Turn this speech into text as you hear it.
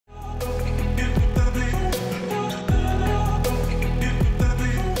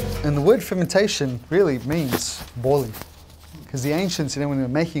And the word fermentation really means boiling. Because the ancients, when they were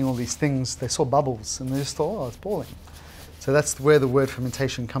making all these things, they saw bubbles and they just thought, oh, it's boiling. So that's where the word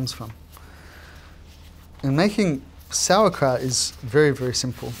fermentation comes from. And making sauerkraut is very, very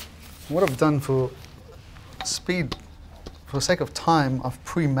simple. What I've done for speed, for the sake of time, I've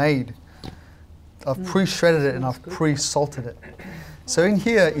pre-shredded it and I've pre-salted it. So in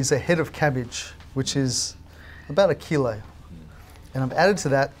here is a head of cabbage, which is about 1 kilo. And I've added to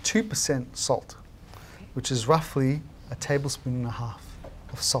that 2% salt, which is roughly 1.5 tablespoons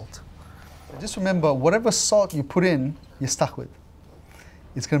of salt. Just remember, whatever salt you put in, you're stuck with.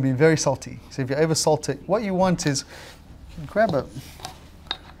 It's going to be very salty. So if you over salt it, what you want is grab a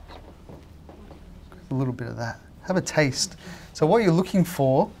little bit of that. Have a taste. So what you're looking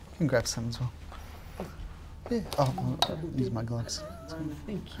for, you can grab some as well. Yeah. Oh, I'll use my gloves.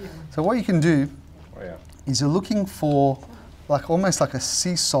 Thank you. So what you can do is you're looking for almost like a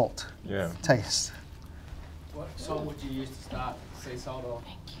sea salt taste. What salt would you use to start? Sea salt or?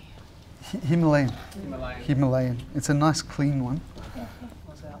 Himalayan. Himalayan. Himalayan. It's a nice clean one.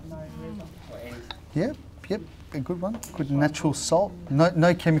 Yep, a good one. Good natural salt.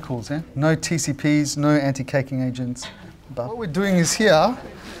 No chemicals, no TCPs, no anti-caking agents. But what we're doing is here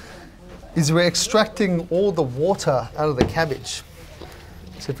is we're extracting all the water out of the cabbage.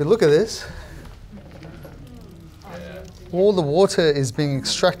 So if you look at this, all the water is being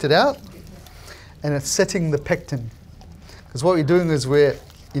extracted out and it's setting the pectin. Because what we're doing is we're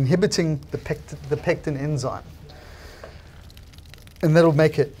inhibiting the pectin enzyme. And that'll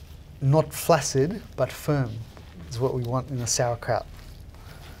make it not flaccid, but firm, is what we want in a sauerkraut.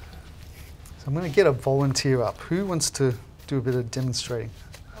 So I'm going to get a volunteer up. Who wants to do a bit of demonstrating?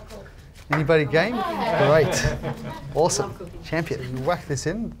 Anybody game? Great. Awesome. Champion. You whack this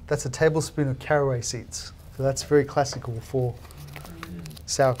in, that's a tablespoon of caraway seeds. So that's very classical for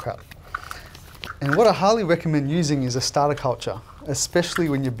sauerkraut. And what I highly recommend using is a starter culture, especially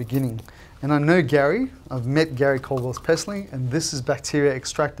when you're beginning. And I know Gary, I've met Gary Caldwell personally, and this is bacteria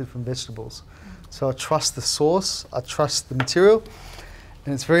extracted from vegetables. So I trust the source, I trust the material,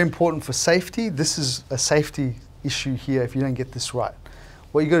 and it's very important for safety. This is a safety issue here if you don't get this right.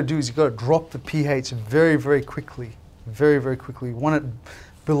 What you got to do is you got to drop the pH very, very quickly, very, very quickly. You want it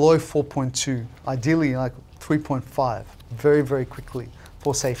below 4.2, ideally like 3.5, very, very quickly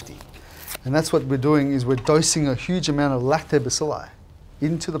for safety. And that's what we're doing is we're dosing a huge amount of lactobacilli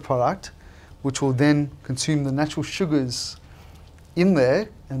into the product, which will then consume the natural sugars in there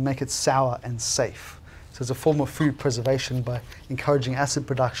and make it sour and safe. So it's a form of food preservation by encouraging acid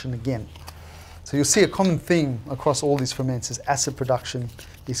production again. So you'll see a common theme across all these ferments is acid production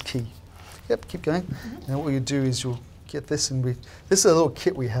is key. Yep, keep going. And what you do is you'll get this, and this is a little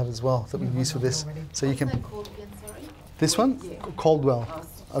kit we have as well that we use for this. So you can. What's that called again, sorry? This one, Yeah. Caldwell.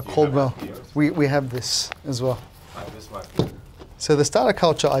 A Caldwell. We have this as well. This one. So the starter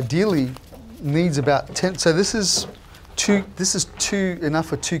culture ideally needs about 10. So this is enough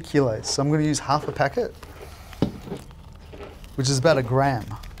for 2 kilos. So I'm going to use half a packet, which is about 1 gram.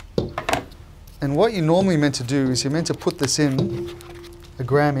 And what you're normally meant to do is you're meant to put this in, 1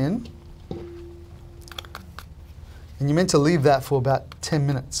 gram in, and you're meant to leave that for about 10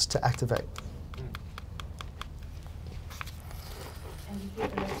 minutes to activate.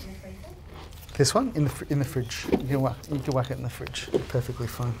 This one in the fridge. You can whack it in the fridge. Perfectly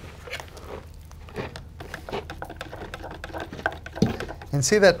fine. And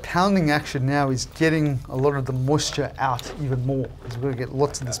see that pounding action now is getting a lot of the moisture out even more, because we're going to get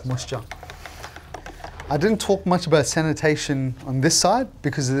lots of this moisture. I didn't talk much about sanitation on this side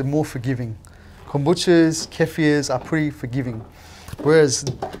because they're more forgiving. Kombuchas, kefirs are pretty forgiving. Whereas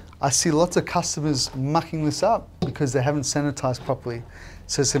I see lots of customers mucking this up because they haven't sanitized properly.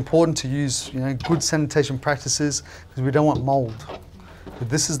 So it's important to use good sanitation practices because we don't want mold. But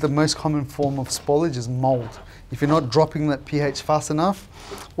this is the most common form of spoilage is mold. If you're not dropping that pH fast enough,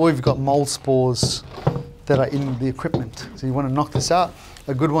 or you've got mold spores that are in the equipment. So you want to knock this out.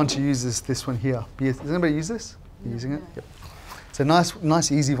 A good one to use is this one here. Does anybody use this? You're using it? Yep. It's a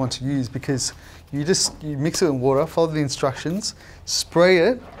nice easy one to use because you mix it in water, follow the instructions, spray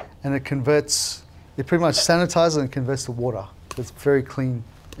it, and it pretty much sanitizes and converts to water. So it's very clean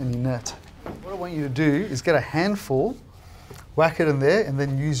and inert. What I want you to do is get a handful, whack it in there, and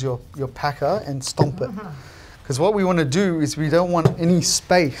then use your packer and stomp it. Because what we want to do is we don't want any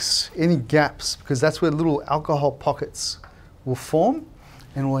space, any gaps, because that's where little alcohol pockets will form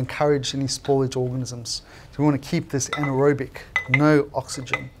and will encourage any spoilage organisms. So we want to keep this anaerobic, no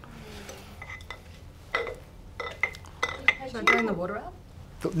oxygen. Should I drain the water out?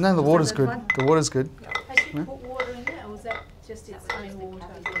 No, the water's good. The water's good. Has she put water in it, or was that Just its own water.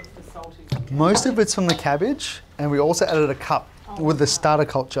 Most of it's from the cabbage, and we also added a cup with the starter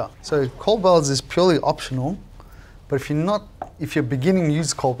culture. So cold bells is purely optional, but if you're beginning,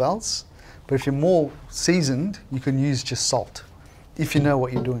 use cold bells. But if you're more seasoned, you can use just salt, if you know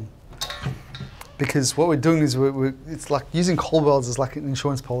what you're doing. Because what we're doing is it's like using cold bells is like an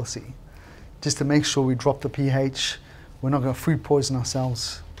insurance policy, just to make sure we drop the pH. We're not going to food poison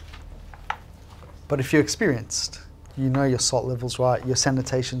ourselves. But if you're experienced, you know your salt level's right, your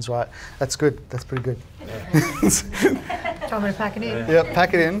sanitation's right. That's good. That's pretty good. Do you want me to pack it in? Yeah,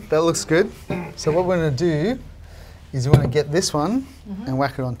 pack it in. That looks good. So what we're going to do is we want to get this one and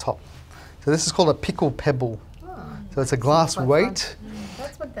whack it on top. So this is called a pickle pebble. Oh, So it's a glass quite weight.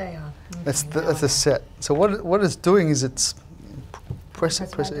 that's what they are. That's a set. So what it's doing is it's press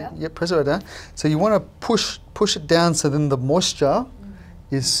it right down. So you want to push it down so then the moisture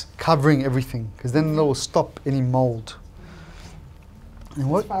is covering everything, because then it will stop any mold.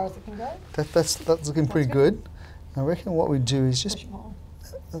 And As far as it can go? that's looking pretty good. I reckon what we do is just Push more.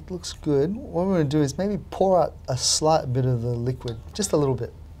 that looks good. What we're going to do is maybe pour out a slight bit of the liquid, just a little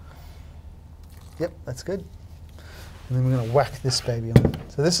bit. Yep, that's good. And then we're going to whack this baby on.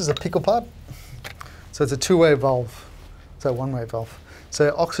 So this is a pickle pod. So it's a two-way valve. It's a one-way valve.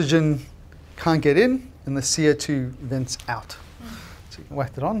 So oxygen can't get in and the CO2 vents out. So you can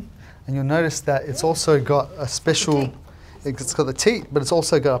whack it on. And you'll notice that it's also got a special, it's got the teat, but it's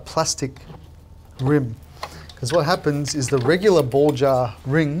also got a plastic rim. Because what happens is the regular ball jar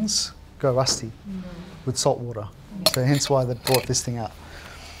rings go rusty with salt water. So hence why they brought this thing out.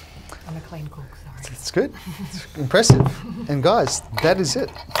 I'm a clean cook, sorry. It's good. It's impressive. And guys, that is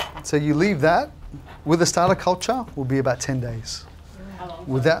it. So you leave that with a starter culture will be about 10 days.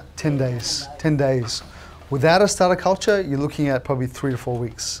 Without 10 days. 10 days. Without a starter culture, you're looking at probably 3 to 4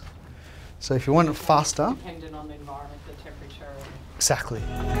 weeks. So if you want it faster, Dependent on the environment, the temperature. exactly.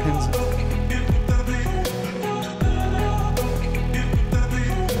 Depends.